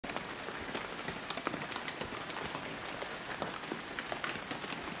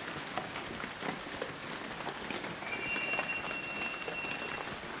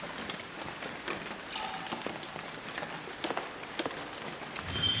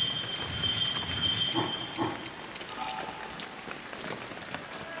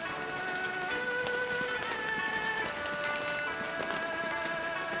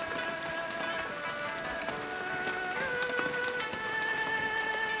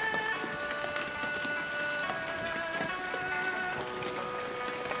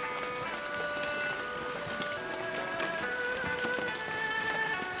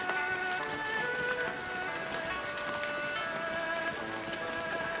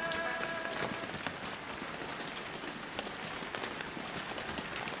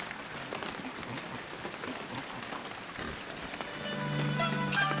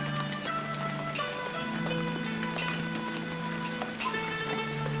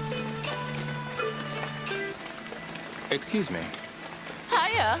Excuse me.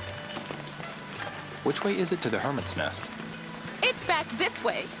 Hiya. Which way is it to the Hermit's Nest? It's back this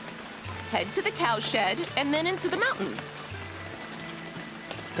way. Head to the cow shed and then into the mountains.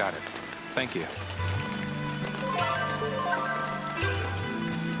 Got it. Thank you.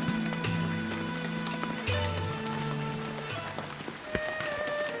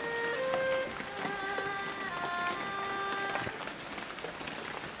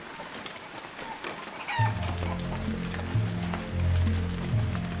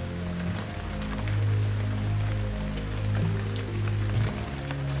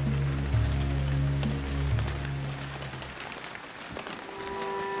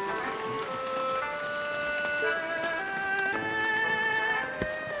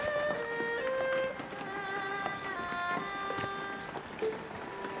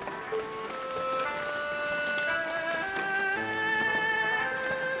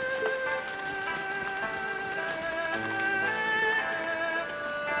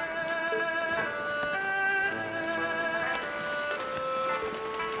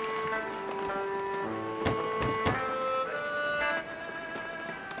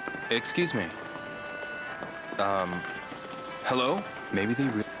 Excuse me. Hello? Maybe they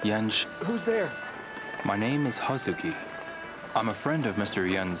Yanxin. Who's there? My name is Hazuki. I'm a friend of Mr.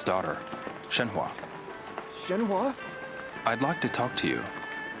 Yan's daughter, Shenhua. Shenhua? I'd like to talk to you.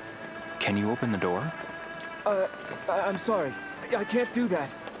 Can you open the door? I'm sorry. I can't do that.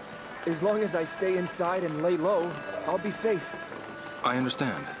 As long as I stay inside and lay low, I'll be safe. I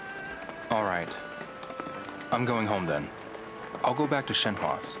understand. All right. I'm going home then. I'll go back to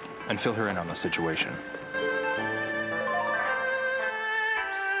Shenhua's and fill her in on the situation.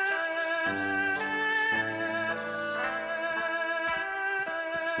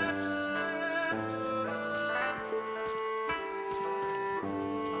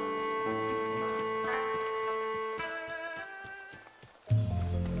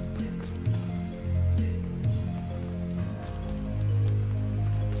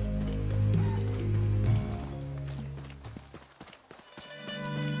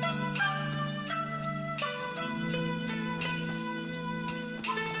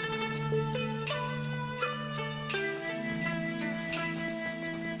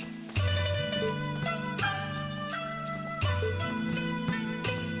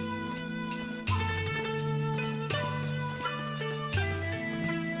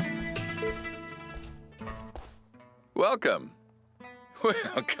 Welcome. Well,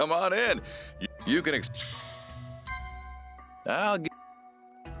 come on in. You can I'll get...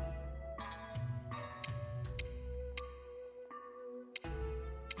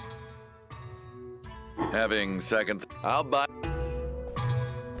 Having second... I'll buy...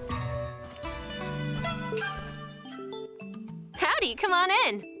 Howdy, come on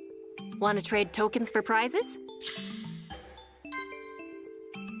in. Want to trade tokens for prizes?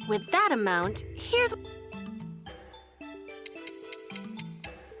 With that amount, here's...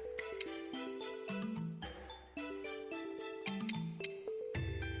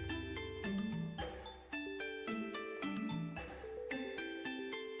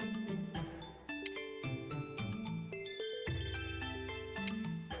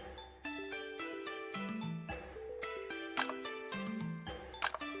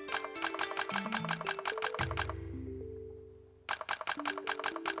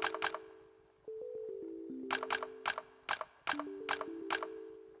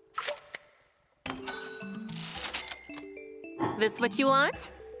 This what you want?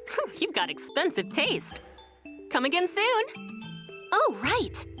 You've got expensive taste. Come again soon. Oh,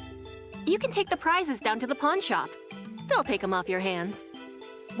 right. You can take the prizes down to the pawn shop. They'll take them off your hands.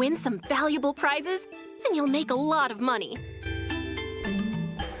 Win some valuable prizes, and you'll make a lot of money.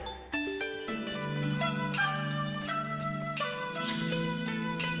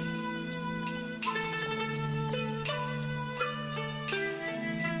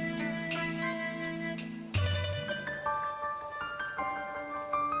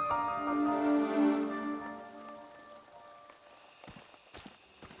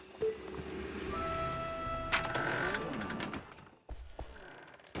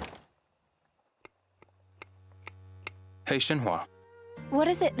 Hey, Shenhua. What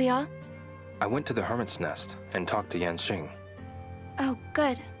is it, Liao? I went to the Hermit's Nest and talked to Yanxin. Oh,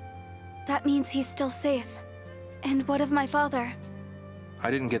 good. That means he's still safe. And what of my father? I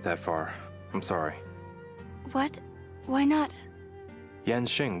didn't get that far. I'm sorry. What? Why not?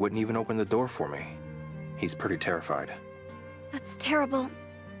 Yanxin wouldn't even open the door for me. He's pretty terrified. That's terrible.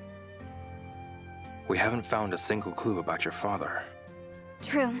 We haven't found a single clue about your father.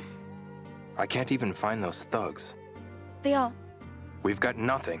 True. I can't even find those thugs. Liao, We've got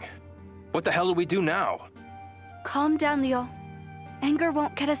nothing. What the hell do we do now? Calm down, Leo. Anger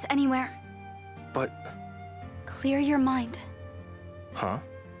won't get us anywhere. But... Clear your mind. Huh?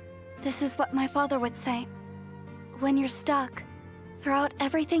 This is what my father would say. When you're stuck, throw out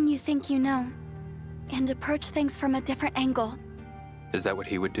everything you think you know, and approach things from a different angle. Is that what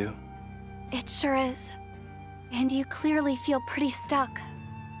he would do? It sure is. And you clearly feel pretty stuck.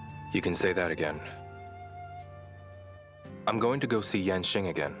 You can say that again. I'm going to go see Yanxin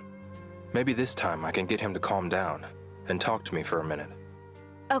again. Maybe this time I can get him to calm down and talk to me for a minute.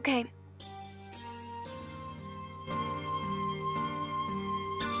 Okay.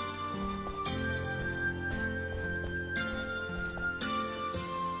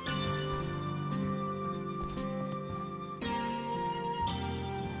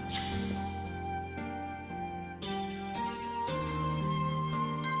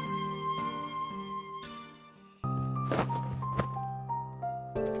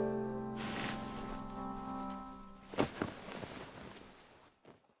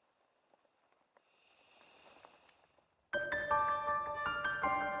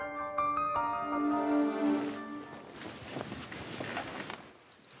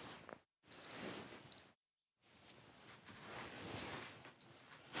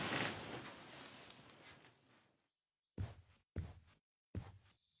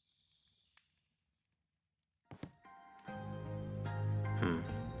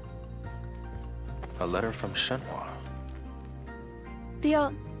 A letter from Shenmue.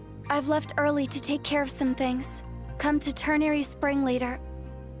 Theo, I've left early to take care of some things. Come to Ternary Spring later.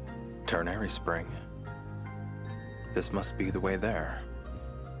 Ternary Spring? This must be the way there.